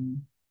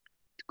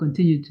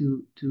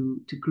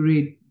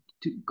create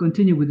to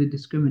continue with the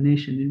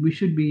discrimination. And we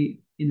should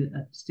be in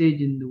a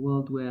stage in the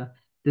world where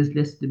there's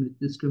less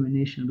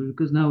discrimination, but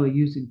because now we're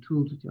using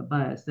tools which are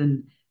biased,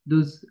 then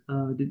those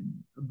the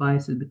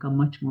biases become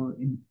much more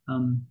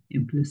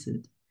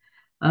implicit.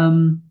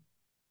 Um,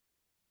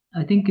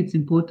 I think it's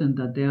important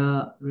that there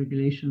are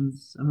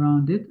regulations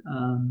around it,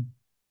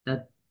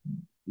 that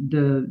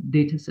the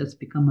data sets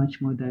become much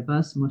more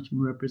diverse, much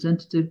more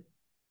representative.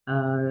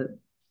 Uh,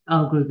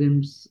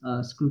 Algorithms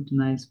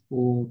scrutinized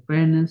for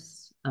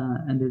fairness,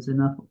 and there's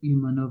enough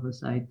human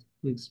oversight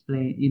to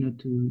explain,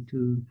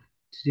 to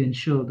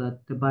ensure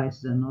that the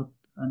biases are not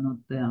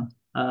there,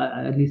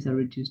 at least are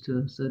reduced to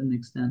a certain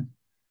extent.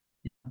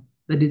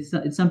 But it's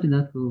something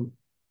that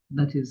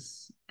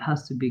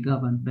has to be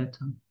governed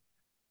better.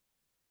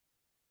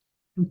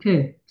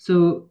 Okay,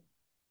 so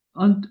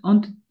on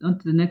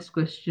to the next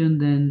question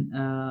then.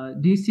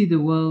 Do you see the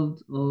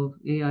world of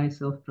AI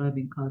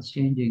self-driving cars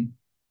changing?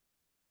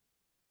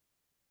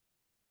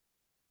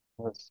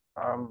 Yes.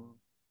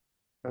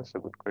 That's a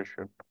good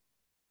question.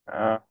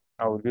 Uh,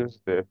 I would use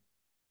the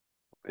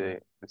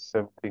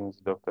same things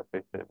Dr.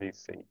 Fei-Fei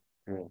said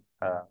during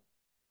her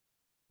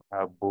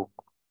book.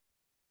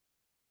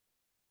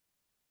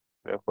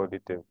 They called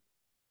it a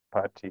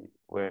party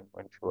when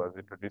she was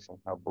introducing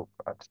her book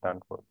at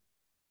Stanford.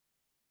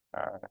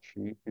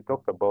 She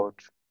talked about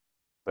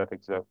that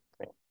exact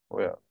thing.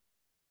 Well,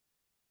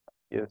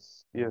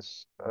 yes. In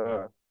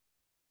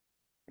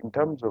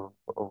terms of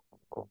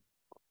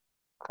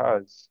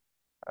cars,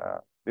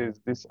 there's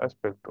this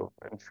aspect of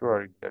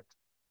ensuring that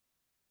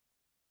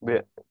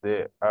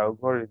the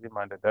algorithm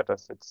and the data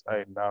sets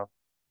are enough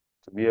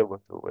to be able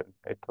to, when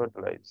a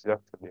toddler is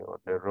actually on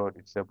the road,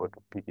 it's able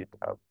to pick it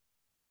up.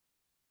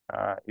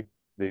 If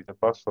there's a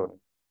person,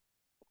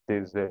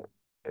 there's a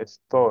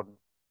stone,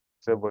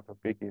 it's able to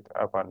pick it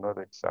up and know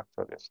that it's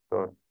actually a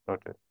stone,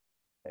 not a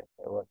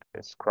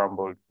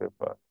scrambled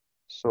paper.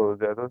 So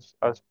there are those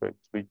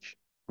aspects which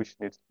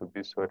needs to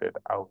be sorted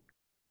out.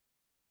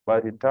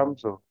 But in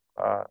terms of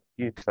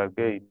it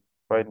again,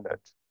 find that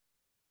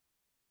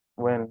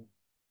when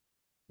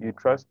you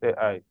trust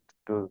AI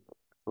to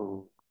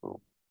to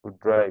to, to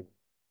drive,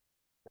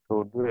 it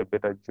will do a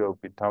better job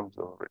in terms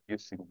of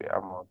reducing the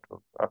amount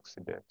of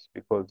accidents.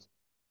 Because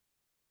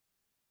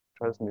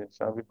trust me,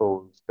 some people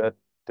will start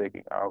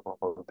taking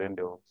alcohol, then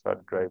they will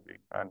start driving,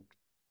 and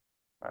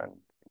in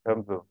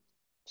terms of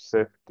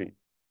safety,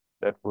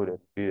 that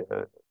wouldn't be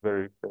a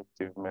very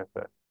effective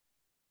method.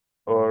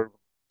 Or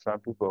some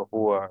people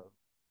who are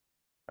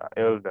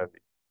elderly,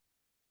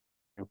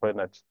 you find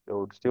that they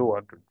would still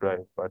want to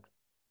drive, but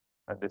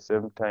at the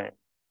same time,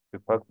 the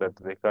fact that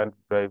they can't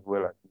drive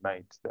well at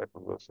night, that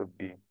will also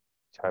be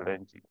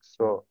challenging.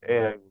 So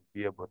AI will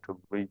be able to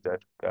bridge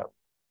that gap.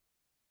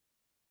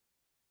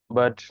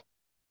 But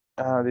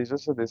there's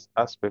also this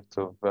aspect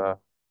of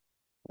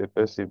the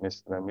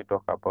pessimist. Let me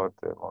talk about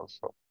them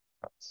also.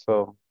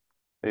 So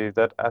there is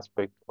that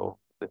aspect of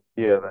the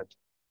fear that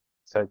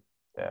such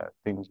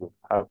things will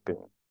happen,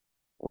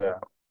 where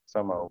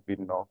someone will be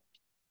knocked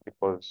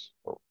because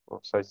of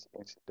such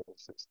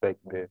incidents. It's like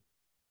the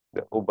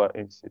Uber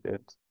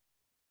incident.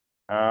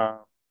 Uh,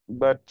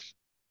 but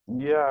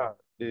yeah,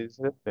 there's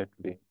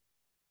definitely,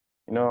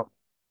 you know,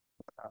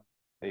 uh,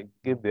 they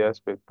give the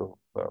aspect of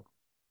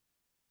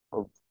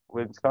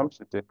when it comes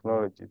to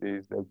technology, there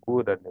is the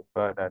good and the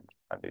bad,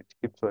 and it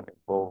keeps on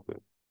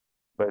evolving,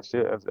 but it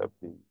still ends up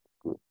being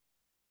good.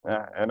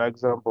 An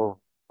example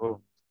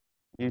of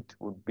it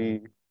would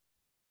be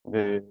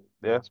the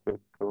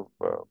aspect of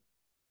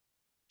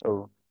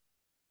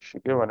she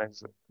gave an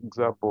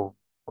example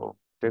of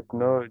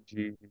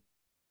technology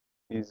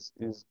is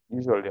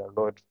usually a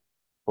lot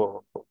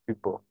for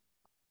people,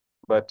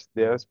 but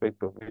the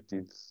aspect of it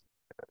is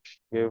she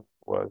gave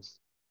was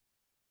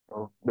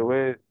the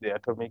way the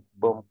atomic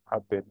bomb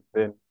happened,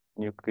 then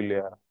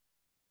nuclear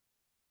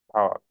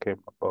power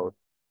came about.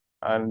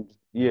 And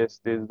yes,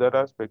 there's that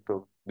aspect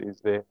of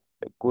there's the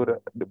good,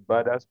 the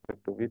bad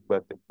aspect of it,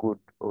 but the good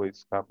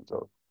always comes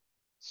out.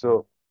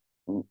 So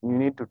you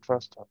need to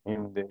trust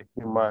in the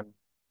human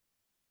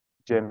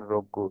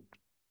general good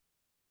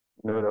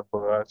in order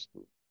for us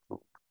to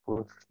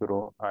push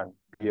through and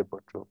be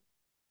able to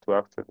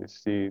actually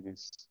see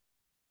this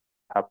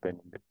happen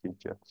in the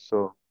future.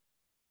 So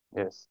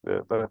yes,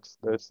 that's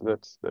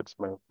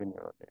my opinion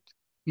on it.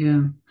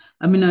 Yeah,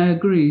 I mean, I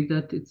agree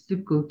that it's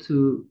difficult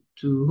to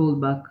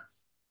hold back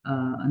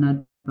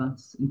an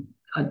advance in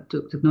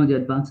technology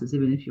advances,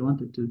 even if you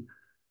wanted to.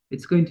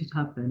 It's going to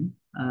happen.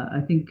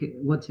 I think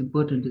what's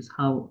important is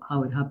how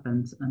it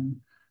happens,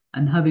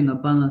 and having a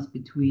balance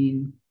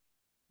between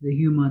the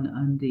human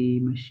and the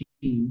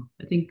machine.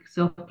 I think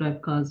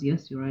self-drive cars,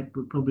 yes, you're right,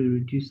 will probably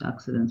reduce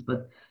accidents,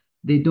 but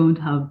they don't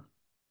have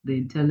the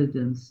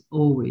intelligence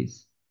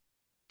always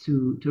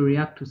to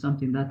react to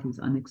something that is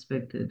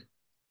unexpected.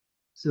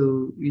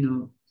 So,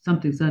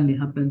 something suddenly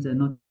happens and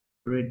not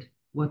read,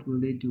 what will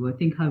they do? I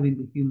think having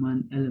the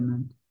human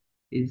element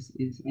is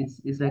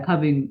like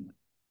having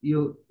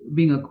your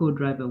being a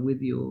co-driver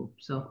with your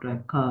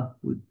self-drive car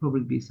would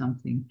probably be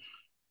something.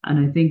 And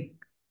I think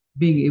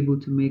being able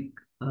to make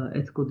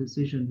ethical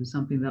decisions is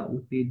something that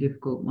would be a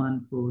difficult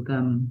one for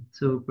them.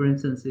 So, for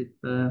instance, if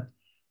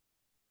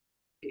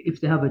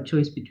they have a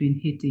choice between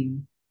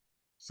hitting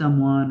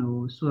someone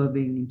or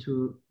swerving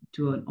into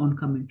to an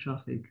oncoming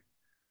traffic,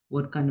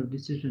 what kind of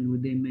decision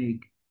would they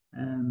make?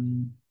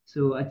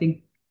 So I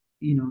think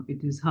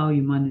it is how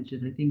you manage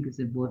it. I think is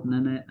important,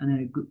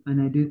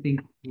 and I do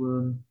think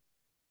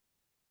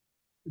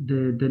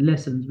the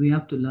lessons we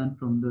have to learn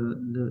from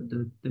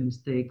the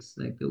mistakes,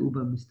 like the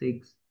Uber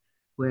mistakes,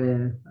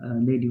 where a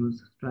lady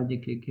was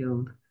tragically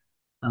killed.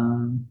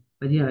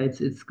 But yeah,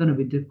 it's going to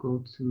be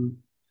difficult to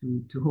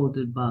hold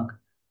it back.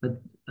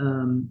 But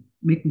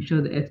making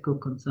sure the ethical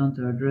concerns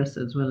are addressed,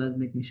 as well as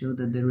making sure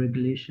that the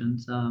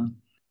regulations are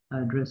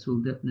addressed,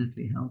 will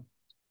definitely help.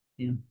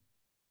 Yeah.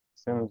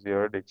 Seems you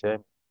already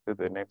changed to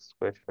the next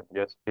question.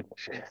 Just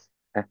finish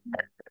it.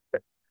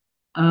 It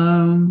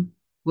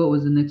What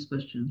was the next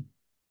question?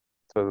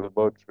 was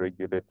about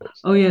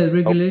regulators. Oh yeah, Oh,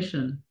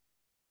 regulation.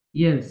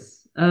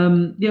 Yes.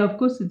 Yeah, of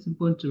course it's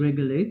important to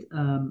regulate.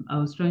 I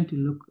was trying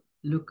to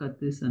look at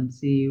this and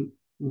see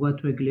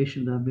what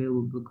regulations are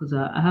available, because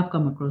I have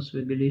come across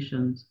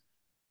regulations,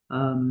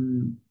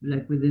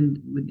 like within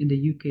the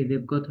UK,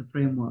 they've got a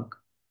framework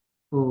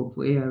for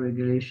AI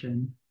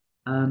regulation,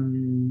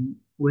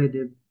 where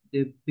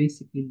they've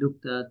basically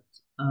looked at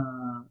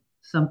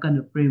some kind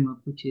of framework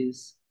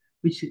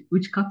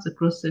which cuts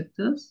across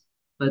sectors,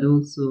 but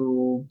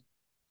also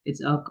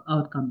it's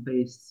outcome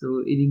based.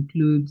 So it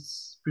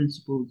includes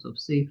principles of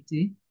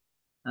safety,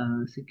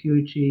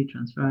 security,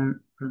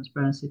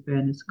 transparency,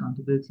 fairness,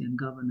 accountability, and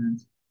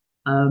governance.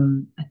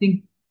 I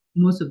think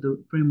most of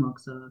the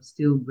frameworks are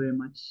still very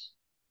much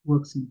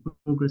works in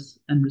progress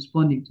and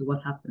responding to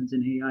what happens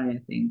in AI. I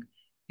think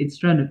it's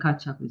trying to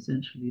catch up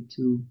essentially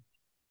to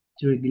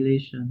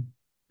regulation.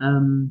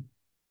 Um,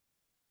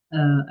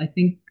 I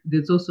think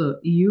there's also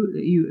EU.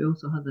 The EU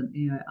also has an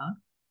AI Act.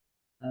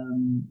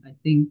 I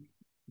think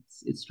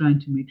it's trying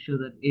to make sure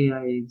that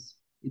AI is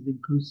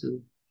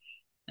inclusive.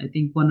 I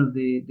think one of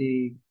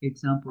the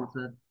examples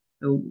that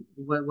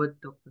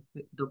what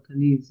Dr.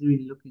 Lee is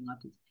really looking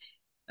at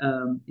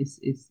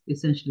is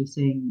essentially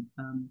saying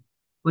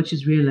what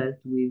she's realized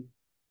with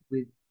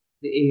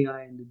the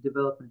AI and the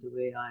development of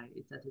AI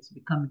is that it's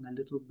becoming a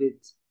little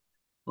bit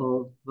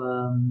of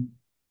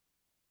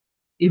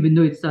even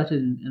though it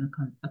started in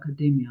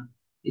academia,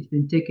 it's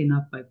been taken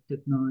up by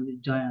technology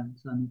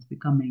giants and it's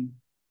becoming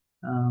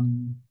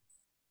um,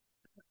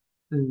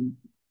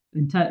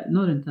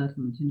 not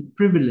entitlement,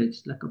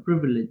 privilege, like a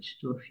privilege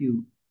to a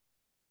few.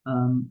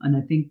 And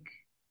I think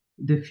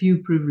the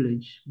few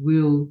privilege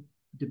will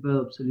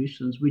develop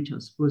solutions which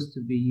are supposed to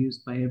be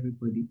used by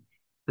everybody.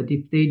 But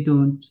if they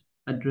don't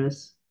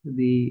address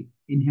the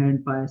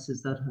inherent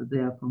biases that are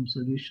there from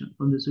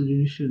the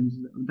solutions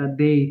that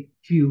they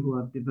few who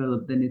have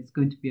developed, then it's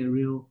going to be a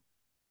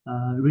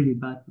really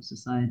bad for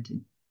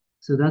society.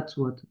 So that's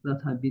what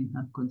that had been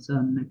her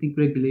concern. And I think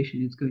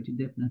regulation is going to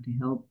definitely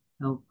help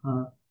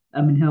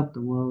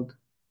the world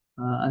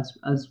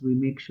as we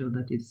make sure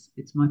that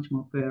it's much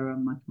more fairer,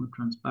 much more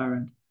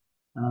transparent,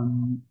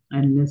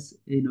 and less,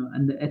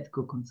 and the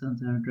ethical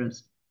concerns are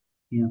addressed.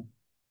 Yeah.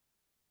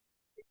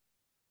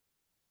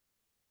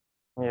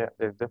 Yeah,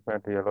 there's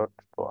definitely a lot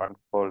to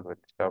unfold when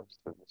it comes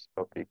to this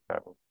topic. Uh,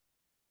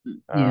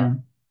 Yeah.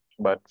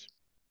 but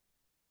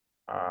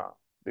uh,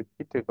 the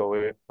key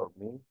takeaway for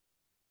me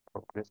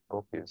from this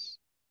book is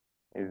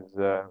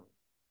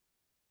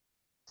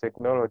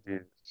technology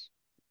is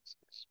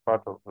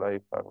part of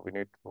life, and we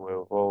need to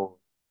evolve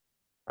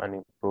and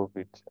improve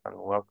it and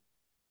work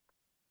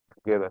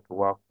together to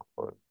work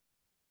on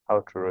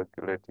how to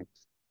regulate it.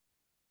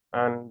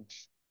 And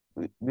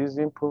these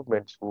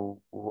improvements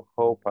will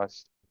help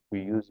us if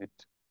we use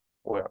it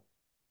well,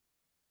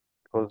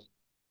 because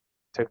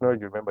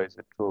technology, remember, is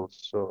a tool,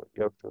 so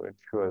you have to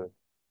ensure that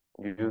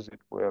you use it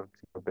well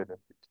to your benefit.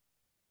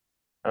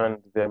 And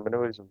there are many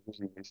ways of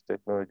using this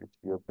technology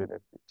to your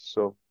benefit.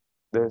 So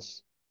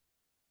let's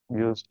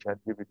use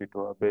ChatGPT to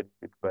our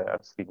benefit by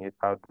asking it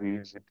how do we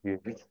use it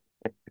really?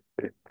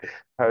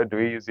 How do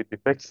we use it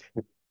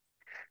effectively?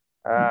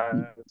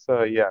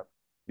 So yeah,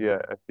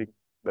 I think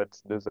those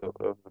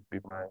would be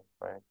my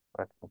parting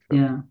shot.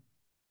 Yeah.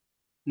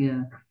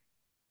 Yeah.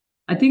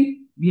 I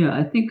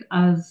think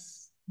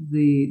as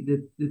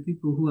the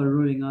people who are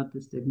rolling out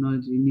this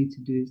technology need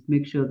to do is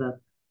make sure that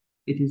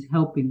it is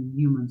helping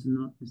humans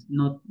and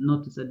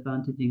not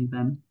disadvantaging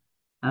them.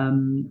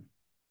 Um,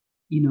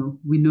 we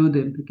know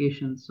the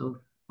implications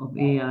of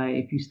AI.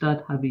 If you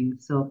start having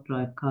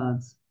self-drive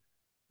cars,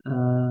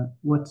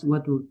 what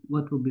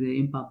will be the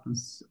impact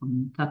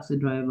on taxi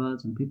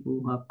drivers and people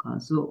who have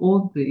cars? So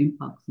all the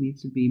impacts need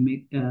to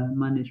be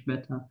managed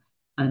better,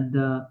 and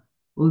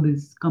all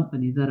these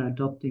companies that are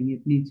adopting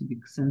it need to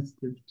be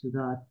sensitive to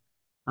that.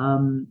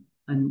 Um,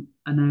 and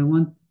I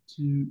want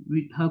to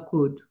read her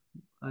quote,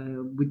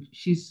 which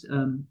she's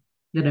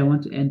that I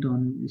want to end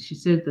on. She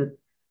said that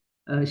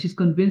she's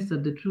convinced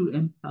that the true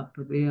impact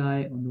of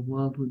AI on the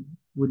world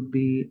would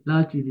be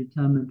largely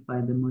determined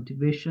by the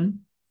motivation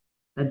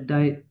that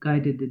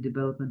guided the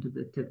development of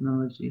the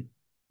technology,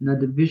 and that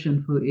the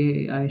vision for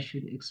AI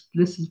should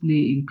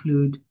explicitly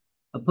include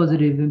a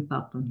positive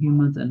impact on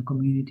humans and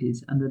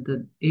communities, and that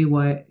the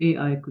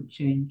AI could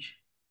change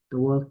the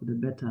world for the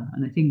better.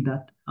 And I think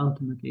that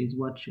ultimately is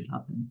what should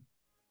happen.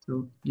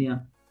 So, yeah,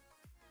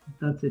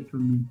 that's it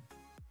from me.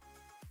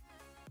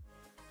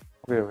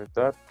 Okay, with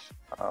that,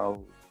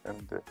 I'll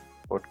end the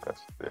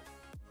podcast there.